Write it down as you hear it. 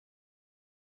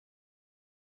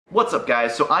What's up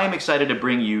guys? So I am excited to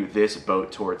bring you this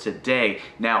boat tour today.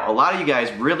 Now a lot of you guys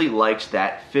really liked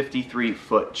that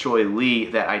 53-foot Cheoy Lee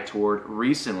that I toured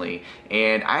recently,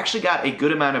 and I actually got a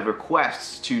good amount of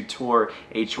requests to tour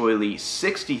a Cheoy Lee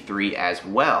 63 as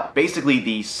well. Basically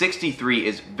the 63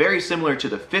 is very similar to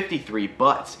the 53,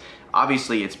 but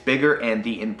obviously it's bigger and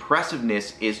the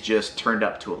impressiveness is just turned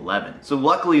up to 11. So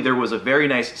luckily there was a very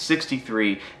nice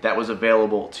 63 that was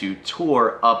available to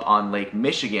tour up on Lake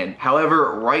Michigan.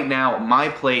 However, right now my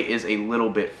plate is a little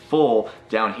bit full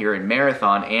down here in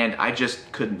Marathon and I just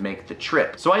couldn't make the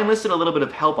trip. So I enlisted a little bit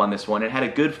of help on this one and had a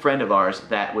good friend of ours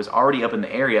that was already up in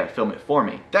the area film it for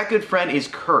me. That good friend is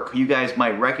Kirk, who you guys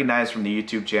might recognize from the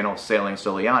YouTube channel Sailing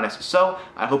Solianis. So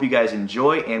I hope you guys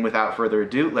enjoy, and without further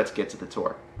ado, let's get to the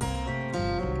tour.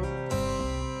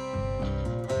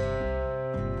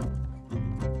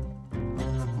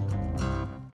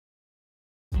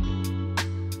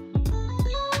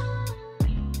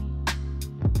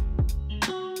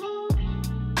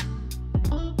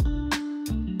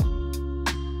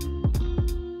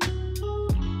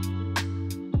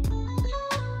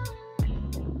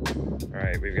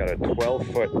 Alright, we've got a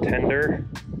 12-foot tender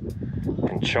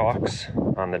and chocks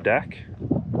on the deck.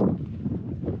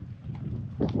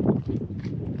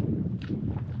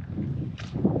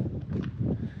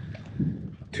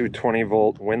 Two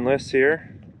 20-volt windlass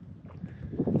here.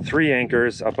 3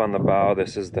 anchors up on the bow.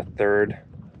 This is the third.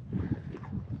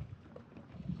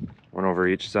 One over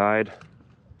each side.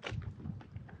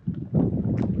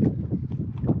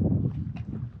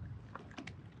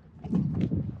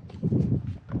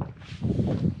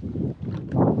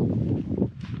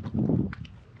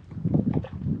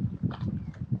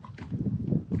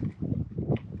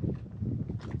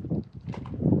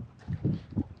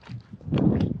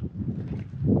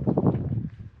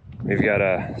 We've got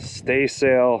a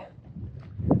staysail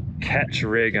catch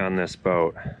rig on this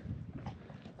boat.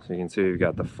 So you can see we've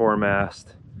got the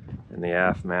foremast and the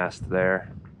aft mast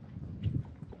there.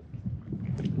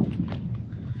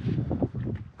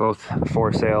 Both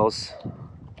foresails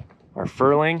are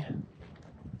furling.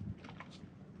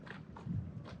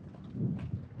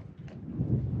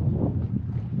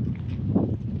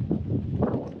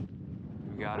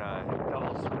 We've got a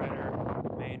double spreader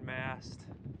main mast.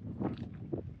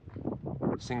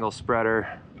 Single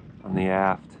spreader on the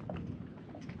aft,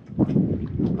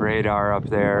 radar up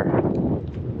there,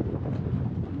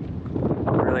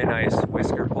 really nice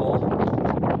whisker pull.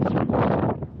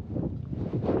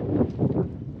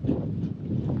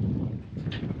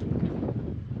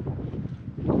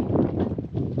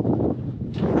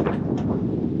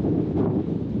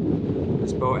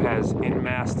 This boat has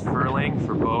in-mast furling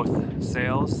for both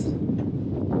sails.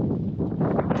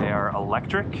 They are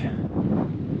electric.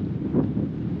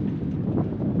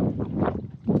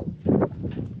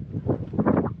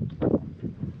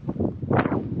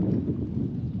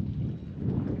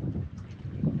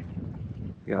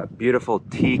 Got beautiful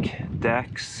teak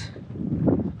decks,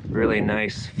 really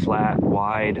nice, flat,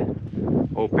 wide,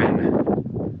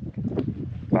 open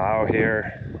bow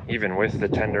here. Even with the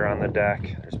tender on the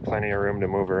deck, there's plenty of room to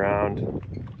move around.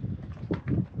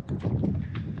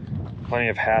 Plenty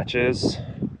of hatches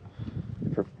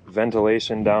for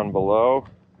ventilation down below,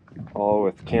 all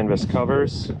with canvas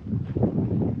covers.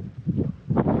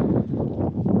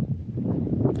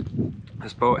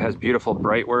 This boat has beautiful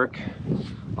bright work,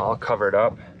 all covered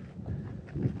up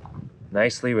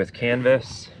nicely with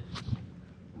canvas.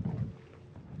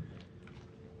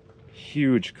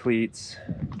 Huge cleats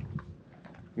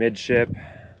midship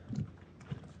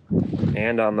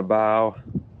and on the bow.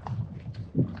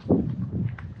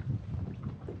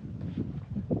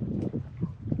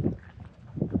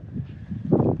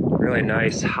 Really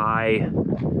nice high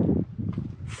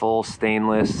full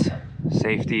stainless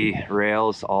safety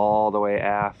rails all the way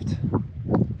aft.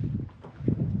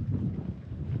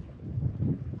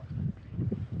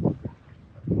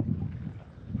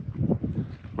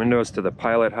 Windows to the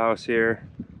pilot house here,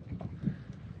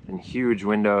 and huge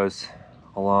windows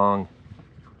along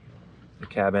the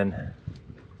cabin.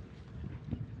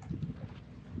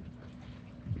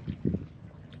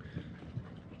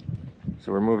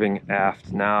 So we're moving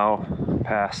aft now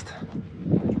past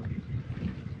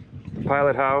the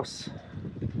pilot house.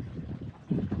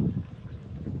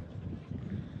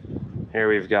 Here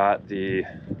we've got the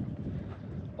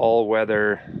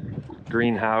all-weather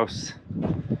greenhouse,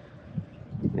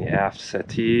 the aft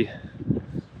settee.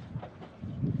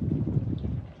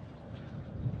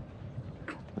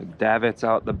 The davits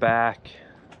out the back.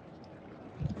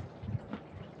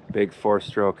 Big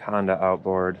 4-stroke Honda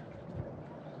outboard.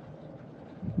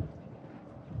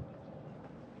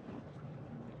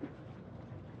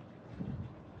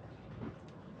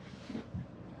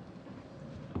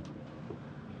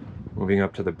 Moving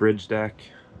up to the bridge deck.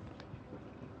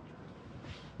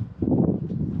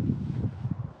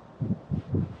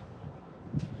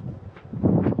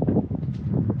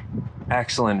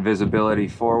 Excellent visibility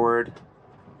forward.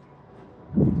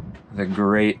 The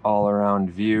great all-around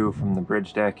view from the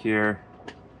bridge deck here.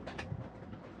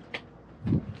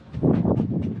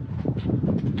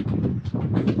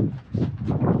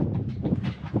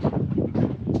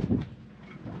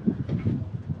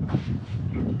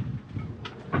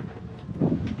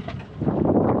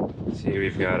 See,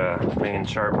 we've got a main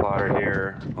chart plotter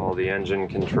here, all the engine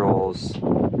controls,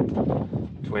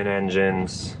 twin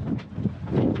engines,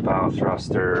 bow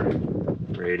thruster,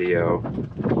 radio.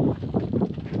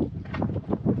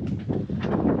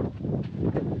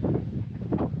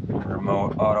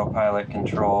 Remote autopilot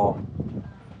control.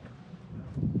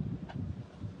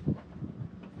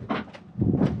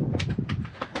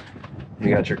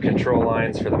 You got your control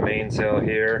lines for the mainsail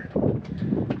here.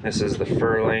 This is the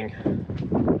furling,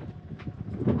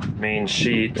 main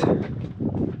sheet,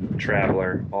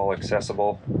 traveler, all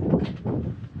accessible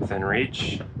within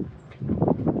reach.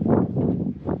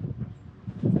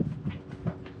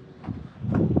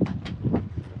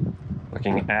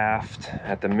 Looking aft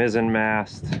at the mizzen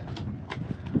mast,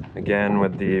 again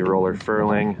with the roller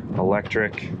furling,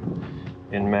 electric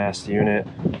in-mast unit.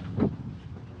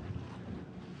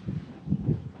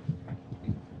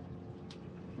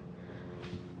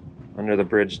 Under the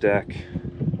bridge deck,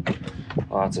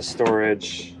 lots of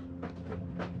storage.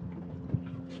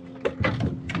 I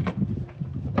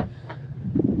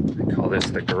call this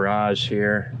the garage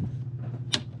here.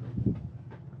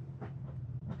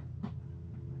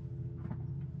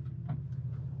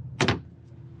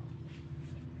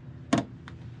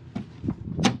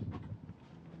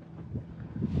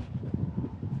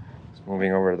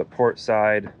 Moving over to the port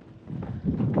side,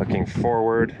 looking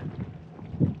forward.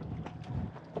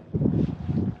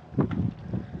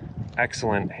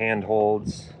 Excellent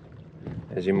handholds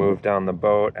as you move down the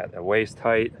boat at the waist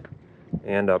height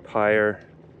and up higher.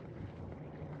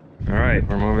 All right,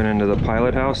 we're moving into the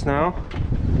pilot house now.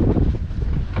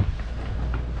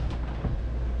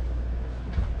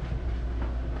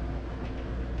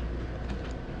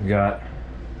 We got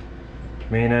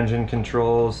main engine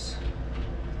controls,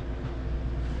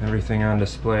 everything on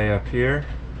display up here.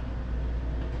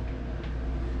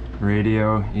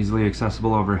 Radio, easily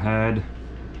accessible overhead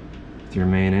with your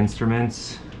main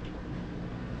instruments.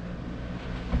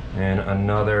 And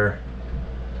another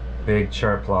big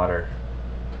chart plotter.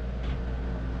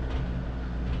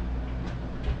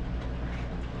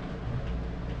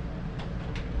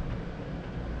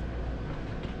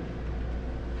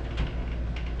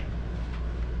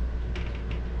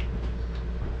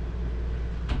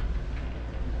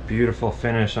 Beautiful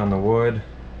finish on the wood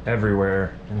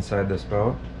everywhere inside this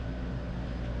boat.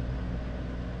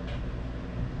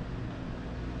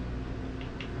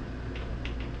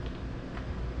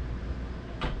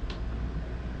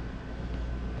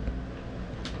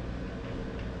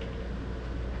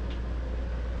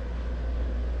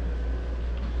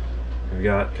 We've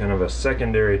got kind of a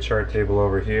secondary chart table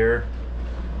over here.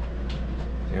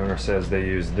 The owner says they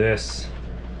use this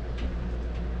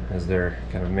as their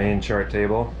kind of main chart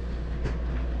table.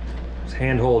 There's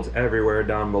handholds everywhere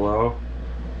down below.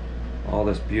 All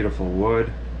this beautiful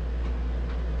wood.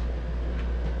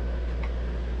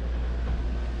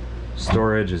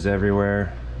 Storage is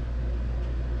everywhere.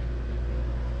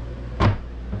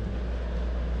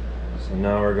 So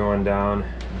now we're going down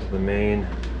into the main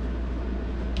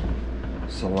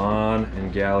salon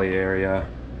and galley area.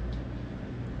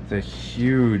 The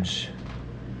huge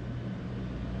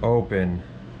open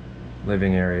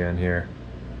living area in here.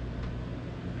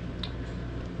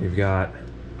 You've got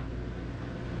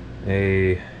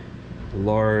a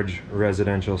large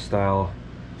residential style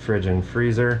fridge and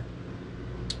freezer,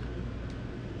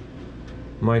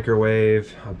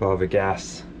 microwave above a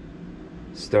gas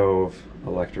stove,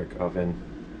 electric oven,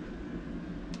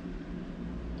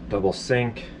 double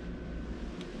sink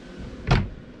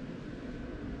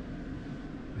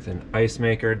with an ice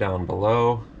maker down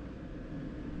below.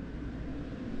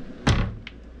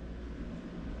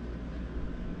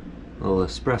 Little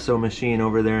espresso machine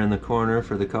over there in the corner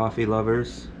for the coffee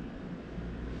lovers.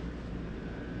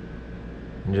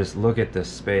 And just look at this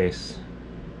space.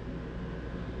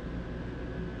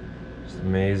 Just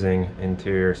amazing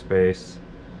interior space.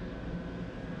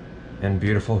 And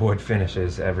beautiful wood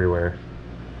finishes everywhere.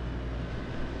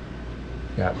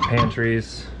 Got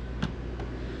pantries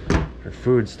for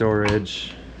food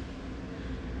storage.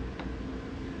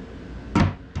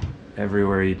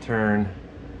 Everywhere you turn.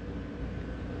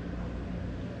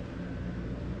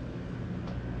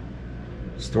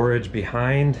 Storage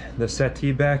behind the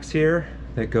settee backs here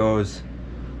that goes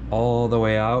all the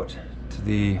way out to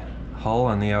the hull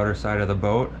on the outer side of the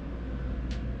boat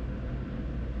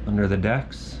under the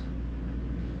decks.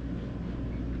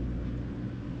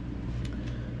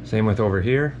 Same with over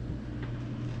here.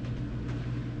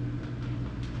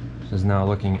 This is now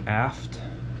looking aft.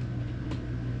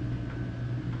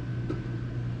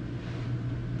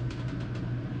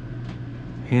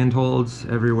 Handholds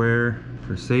everywhere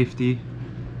for safety.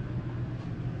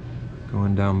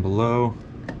 Going down below.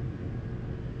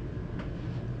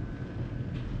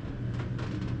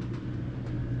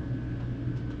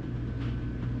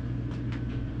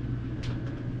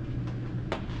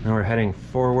 Now we're heading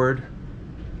forward.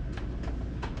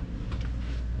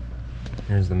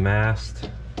 Here's the mast,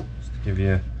 just to give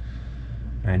you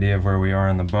an idea of where we are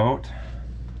on the boat.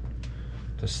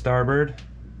 To starboard,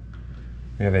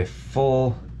 we have a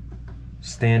full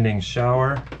standing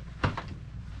shower.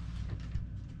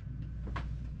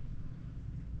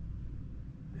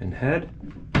 And head.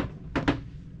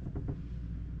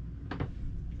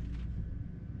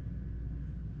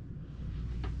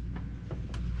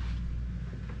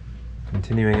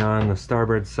 Continuing on the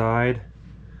starboard side,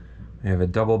 we have a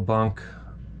double bunk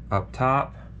up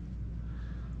top,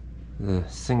 the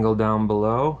single down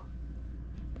below.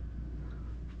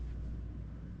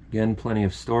 Again, plenty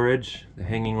of storage, the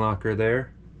hanging locker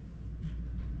there.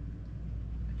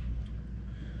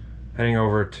 Heading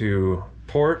over to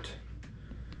port,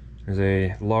 there's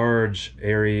a large,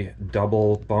 airy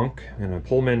double bunk in a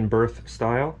Pullman berth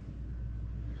style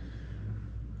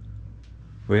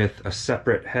with a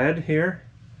separate head here.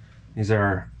 These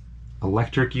are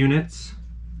electric units.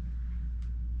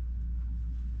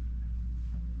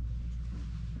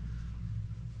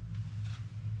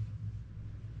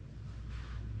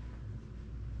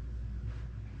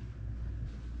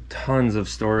 Tons of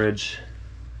storage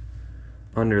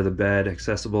under the bed,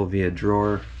 accessible via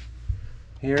drawer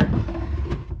here.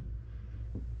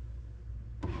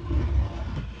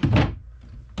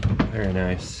 Very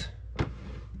nice.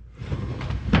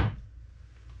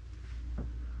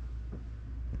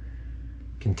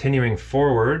 Continuing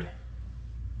forward,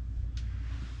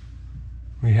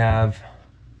 we have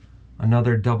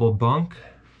another double bunk.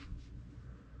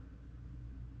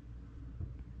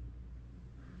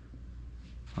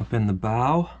 Up in the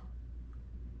bow.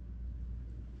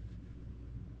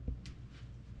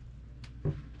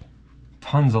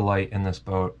 Tons of light in this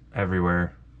boat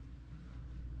everywhere.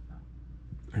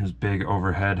 There's big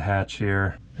overhead hatch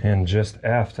here. And just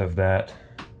aft of that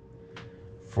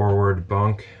forward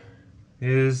bunk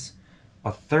is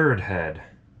a third head.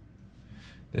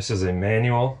 This is a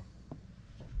manual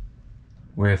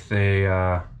with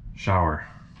a shower.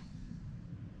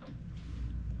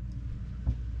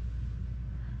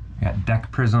 Got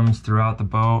deck prisms throughout the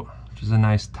boat, which is a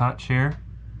nice touch here.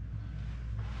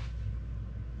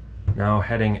 Now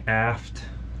heading aft,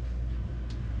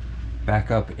 back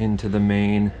up into the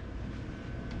main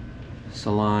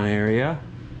salon area.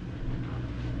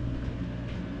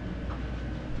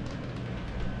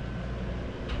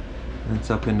 That's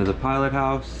up into the pilot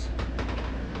house.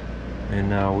 And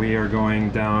now we are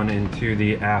going down into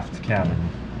the aft cabin.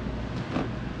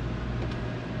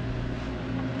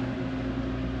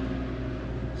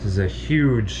 This is a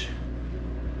huge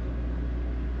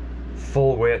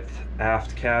full width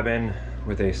aft cabin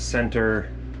with a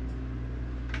center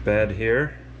bed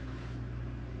here.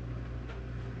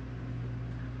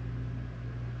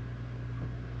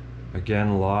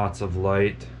 Again, lots of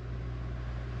light,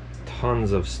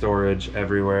 tons of storage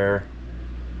everywhere.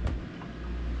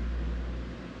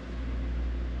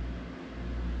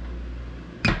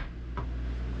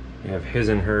 We have his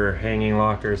and her hanging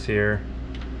lockers here.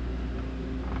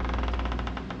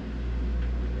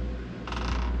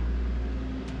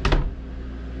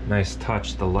 Nice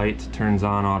touch, the light turns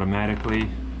on automatically.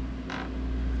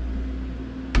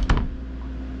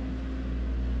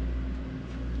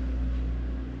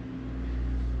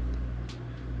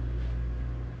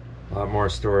 A lot more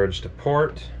storage to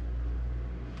port.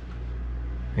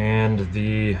 And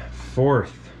the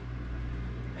fourth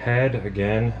head,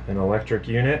 again, an electric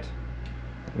unit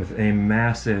with a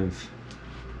massive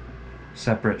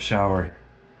separate shower.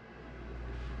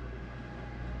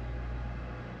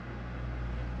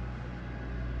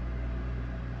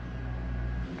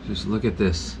 Just look at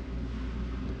this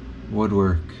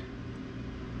woodwork.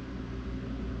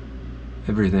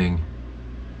 Everything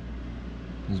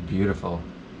is beautiful.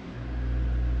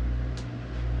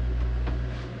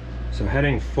 So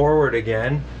heading forward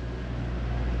again,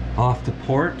 off to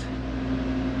port,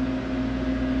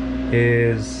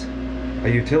 is a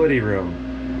utility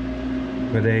room.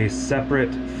 with a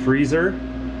separate freezer,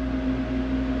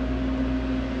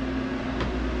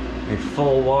 a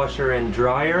full washer and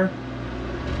dryer,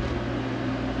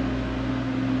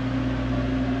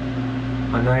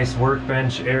 a nice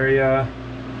workbench area,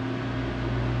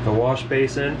 the wash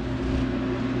basin.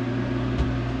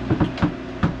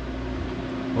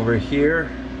 Over here,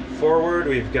 forward,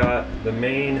 we've got the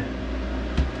main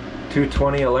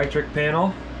 220 electric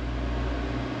panel.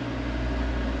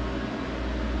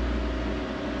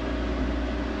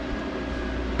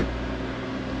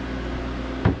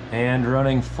 And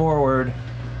running forward,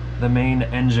 the main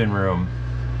engine room.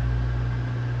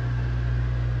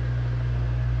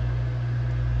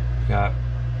 Got,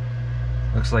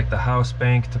 looks like the house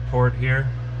bank to port here.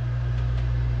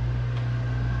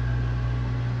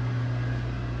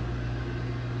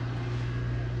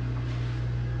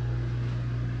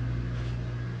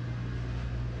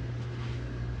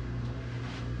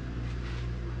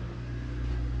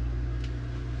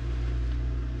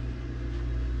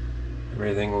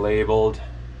 Everything labeled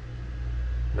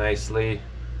nicely.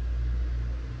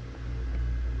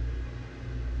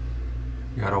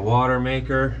 Got a water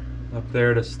maker up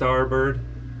there to starboard.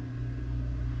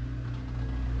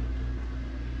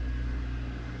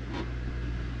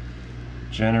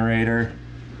 Generator.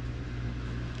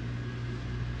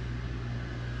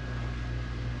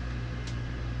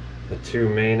 The two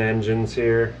main engines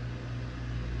here.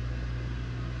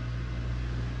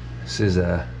 This is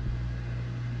a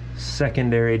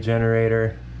secondary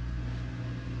generator.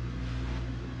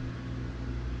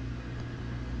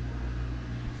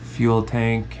 Fuel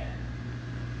tank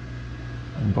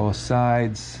on both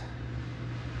sides.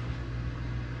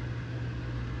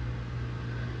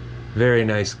 Very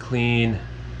nice, clean,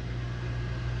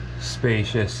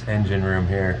 spacious engine room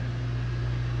here.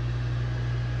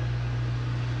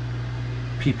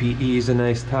 PPE is a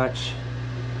nice touch.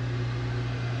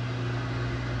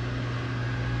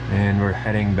 And we're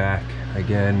heading back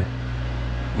again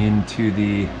into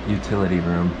the utility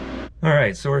room. All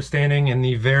right, so we're standing in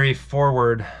the very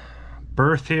forward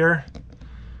berth here.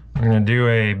 I'm gonna do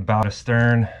a bow to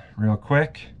stern real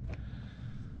quick.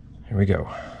 Here we go.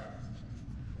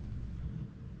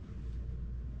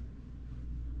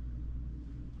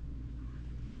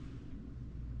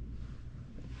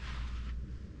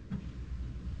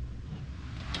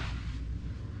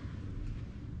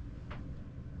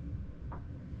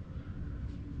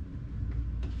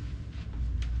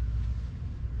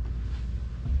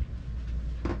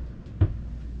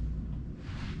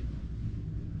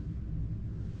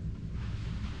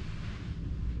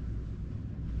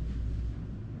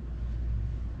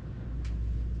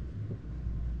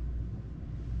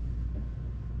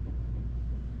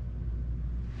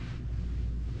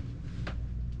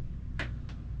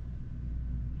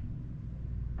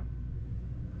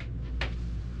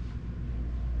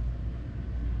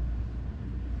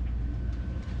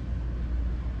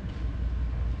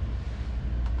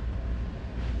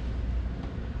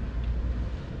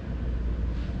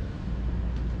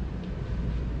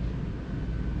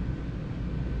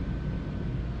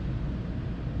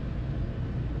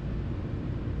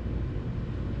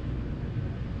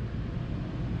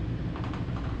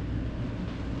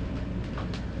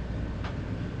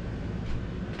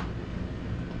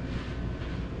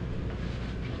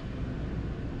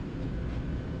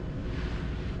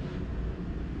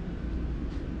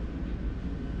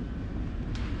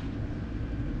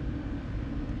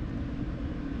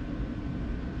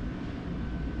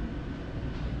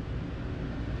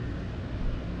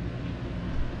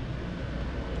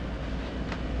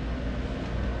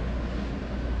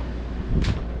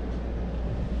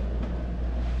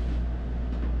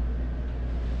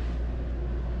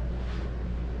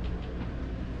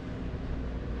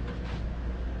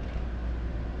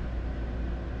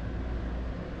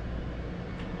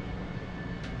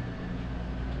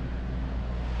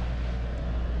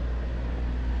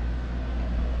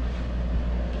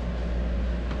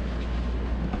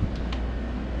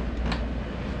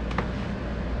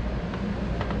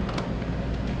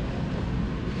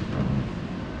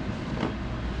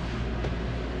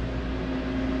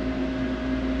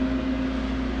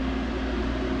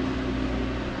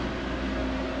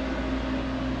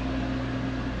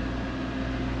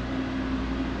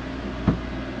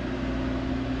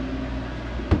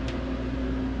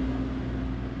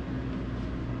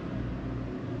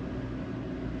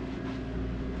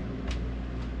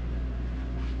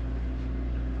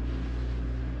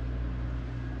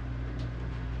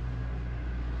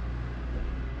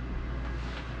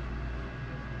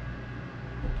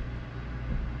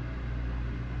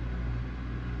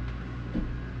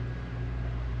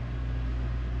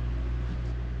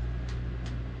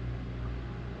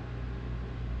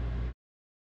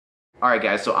 Alright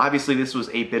guys, so obviously this was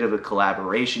a bit of a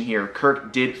collaboration here.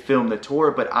 Kirk did film the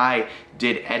tour, but I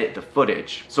did edit the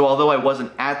footage. So although I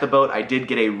wasn't at the boat, I did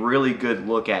get a really good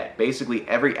look at basically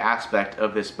every aspect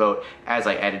of this boat as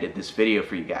I edited this video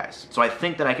for you guys. So I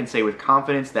think that I can say with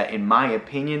confidence that in my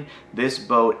opinion, this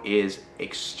boat is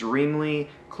extremely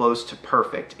close to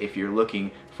perfect if you're looking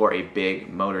for a big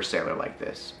motor sailor like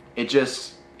this. It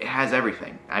has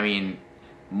everything. I mean,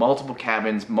 multiple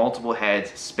cabins, multiple heads,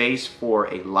 space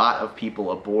for a lot of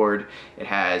people aboard. It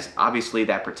has obviously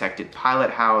that protected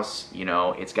pilot house, you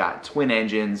know, it's got twin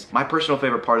engines. My personal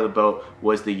favorite part of the boat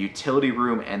was the utility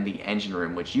room and the engine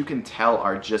room, which you can tell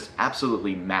are just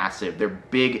absolutely massive. They're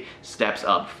big steps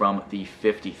up from the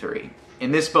 53.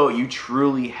 In this boat, you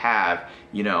truly have,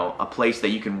 you know, a place that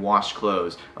you can wash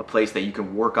clothes, a place that you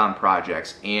can work on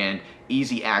projects, and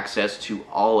easy access to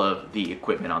all of the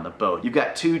equipment on the boat. You've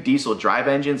got 2 diesel drive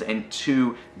engines and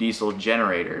 2 diesel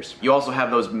generators. You also have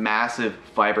those massive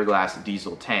fiberglass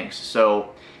diesel tanks.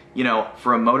 So, you know,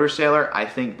 for a motor sailor, I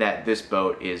think that this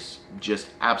boat is just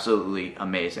absolutely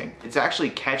amazing. It's actually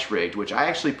catch rigged, which I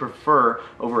actually prefer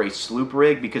over a sloop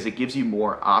rig because it gives you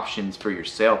more options for your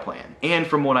sail plan. And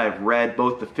from what I've read,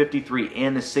 both the 53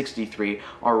 and the 63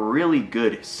 are really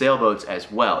good sailboats as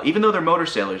well. Even though they're motor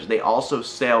sailors, they also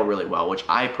sail really well, which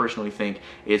I personally think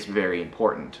is very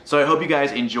important. So I hope you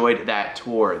guys enjoyed that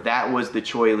tour. That was the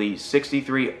Cheoy Lee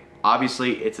 63.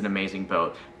 Obviously, it's an amazing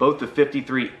boat. Both the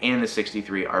 53 and the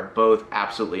 63 are both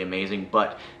absolutely amazing,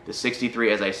 but the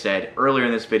 63, as I said earlier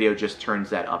in this video, just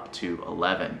turns that up to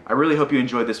 11. I really hope you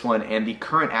enjoyed this one, and the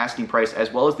current asking price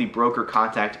as well as the broker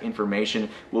contact information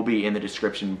will be in the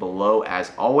description below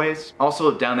as always.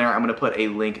 Also down there, I'm gonna put a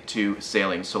link to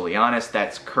Sailing Solianis.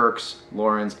 That's Kirk's,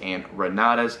 Lauren's, and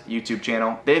Renata's YouTube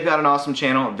channel. They've got an awesome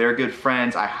channel. They're good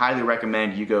friends. I highly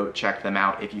recommend you go check them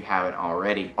out if you haven't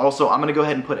already. Also, I'm gonna go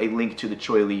ahead and put a link to the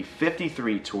Cheoy Lee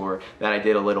 53 tour that I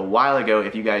did a little while ago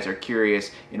if you guys are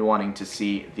curious in wanting to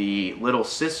see the little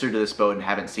sister to this boat and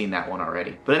haven't seen that one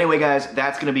already. But anyway guys,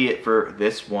 that's gonna be it for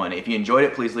this one. If you enjoyed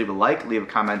it, please leave a like, leave a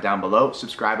comment down below,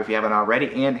 subscribe if you haven't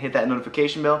already, and hit that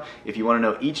notification bell if you wanna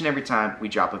know each and every time we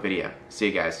drop a video. See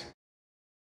you guys.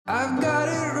 I've got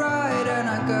it right and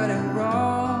I got it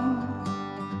wrong,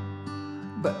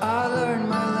 but I learned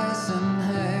my lesson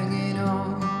hanging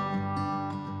on.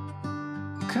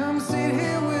 Come see